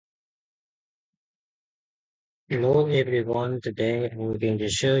Hello everyone, today I'm going to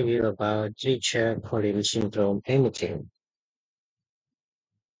show you about Treacher syndrome imaging.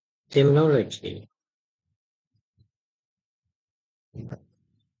 Terminology.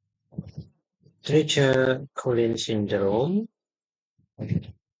 Treacher syndrome,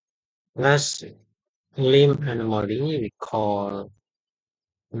 last limb anomaly we call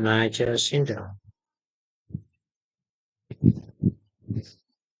Niger syndrome.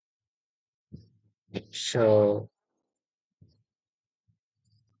 So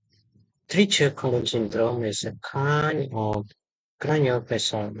Treacher syndrome is a kind of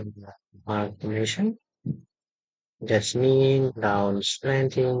craniofacial malformation that's mean down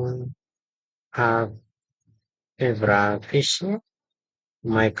slanting, half fibrosis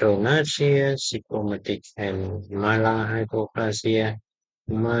micronasia, cytomatic and myelhypoplasia,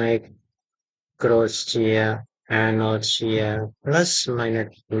 microtia, anoxia, plus minor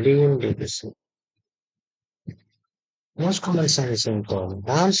limb deficit. Most common signs include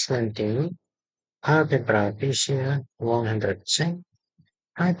down slanting, hyperplasia 100%,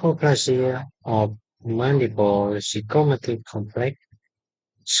 hypoplasia of mandible, cytomatic complex,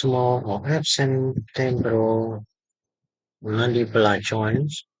 small or absent temporal mandibular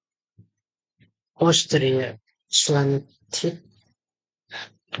joints, posterior slanted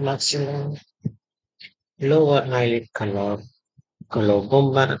maxilla, lower eyelid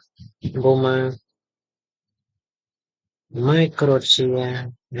coloboma, boma,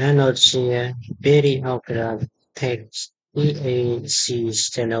 microtia, anoxia, periocular text, EAC,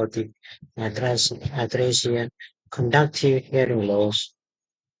 stenotic atresia, conductive hearing loss,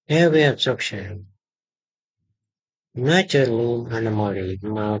 airway obstruction, natural anomaly,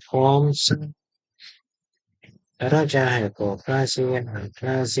 malforms, raja hypoplasia,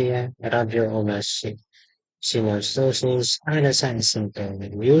 aplasia, radioomasi, synostosis, other signs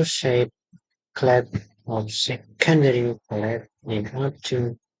symptoms, U-shaped cleft of secondary cleft in up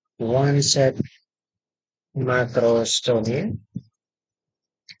to one set macrostomy,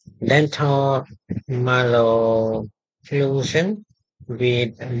 dental malocclusion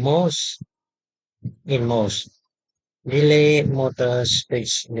with most delay motor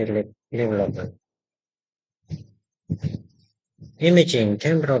speech development. Imaging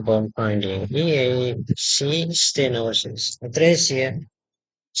temporal bone finding EAC stenosis, atresia,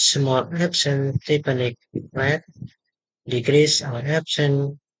 small absent tympanic flat, decrease or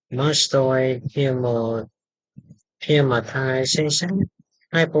absent mastoid hematization,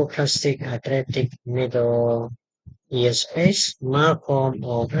 hypoplastic athletic middle ear space, malform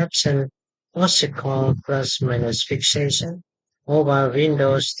or absent ossicle plus minus fixation, oval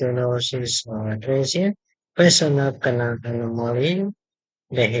window stenosis or atresia, personal canal anomaly,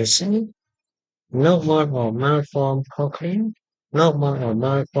 dehiscence, normal or malform cochlea, normal or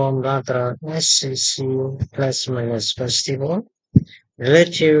malform lateral SCC plus minus vestibule,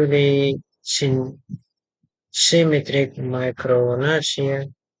 relatively symmetric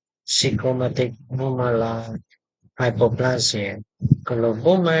micronasia, psychomatic normala hypoplasia,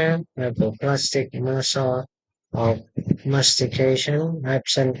 coloboma, hypoplastic muscle of mastication,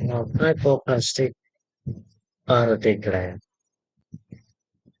 absent of hypoplastic parotid gland.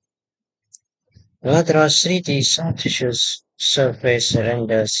 Lateral CT soft tissues surface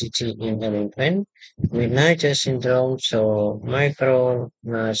render CT in an infant with Niger syndrome, so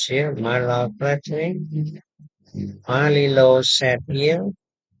micronasia, malaplatiny, highly low set ear,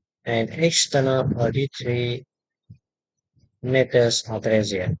 and external auditory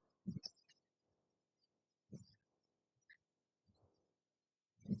metastasia.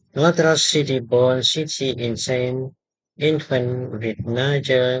 Lateral CT bone CT insane infant with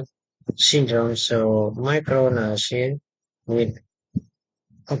Niger syndrome, so micronasia with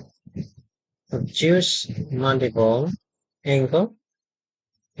ob- obtuse mandible angle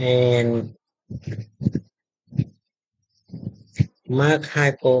and marked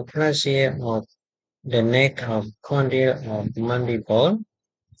hypoplasia of the neck of condyle of mandible.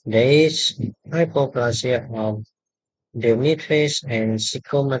 There is hypoplasia of the midface and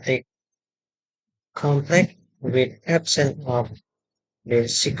psychomatic complex with absence of the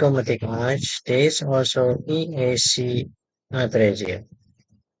psychomatic arch. There is also EAC atresia.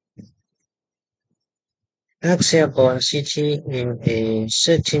 Axial bone CT in a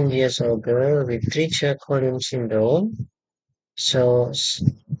 13 years old girl with Treacher syndrome. So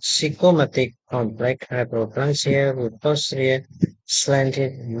psychomatic complex hypoplasia with posterior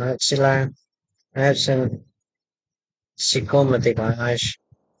slanted maxilla, absent psychomatic arch,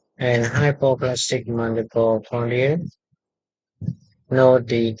 and hypoplastic mandible cornea. Note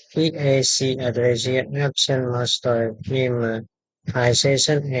the EAC atresia, absent mastoid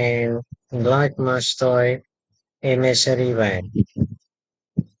pneumatization, and enlarged mastoid a measure way.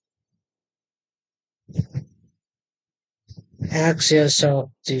 Axial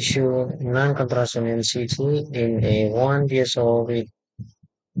soft tissue non-contraction NCT in a 1 years old with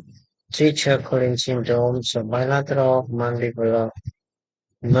Treacher syndrome, so bilateral mandibular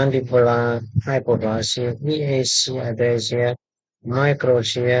hypoplasia, VAC adhesia,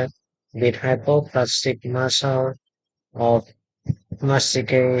 microtia with hypoplastic muscle of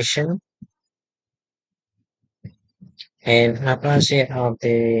mastication and aplasia of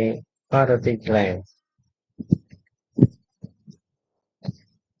the parotid gland.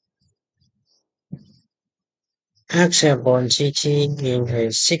 Axial CT in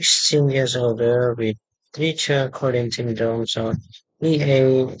a 16 years old girl with Treacher syndrome, so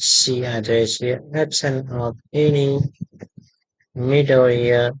VAC adhesia, absent of any middle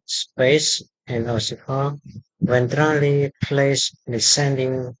ear space and ossicle, ventrally placed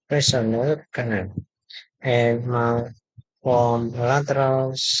descending pressure nerve canal, and malformed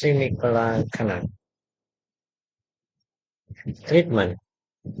lateral semicolon canal. Treatment: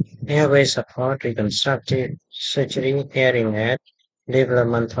 airway support, reconstructive surgery, hearing aid,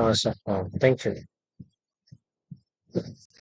 developmental support. Thank you.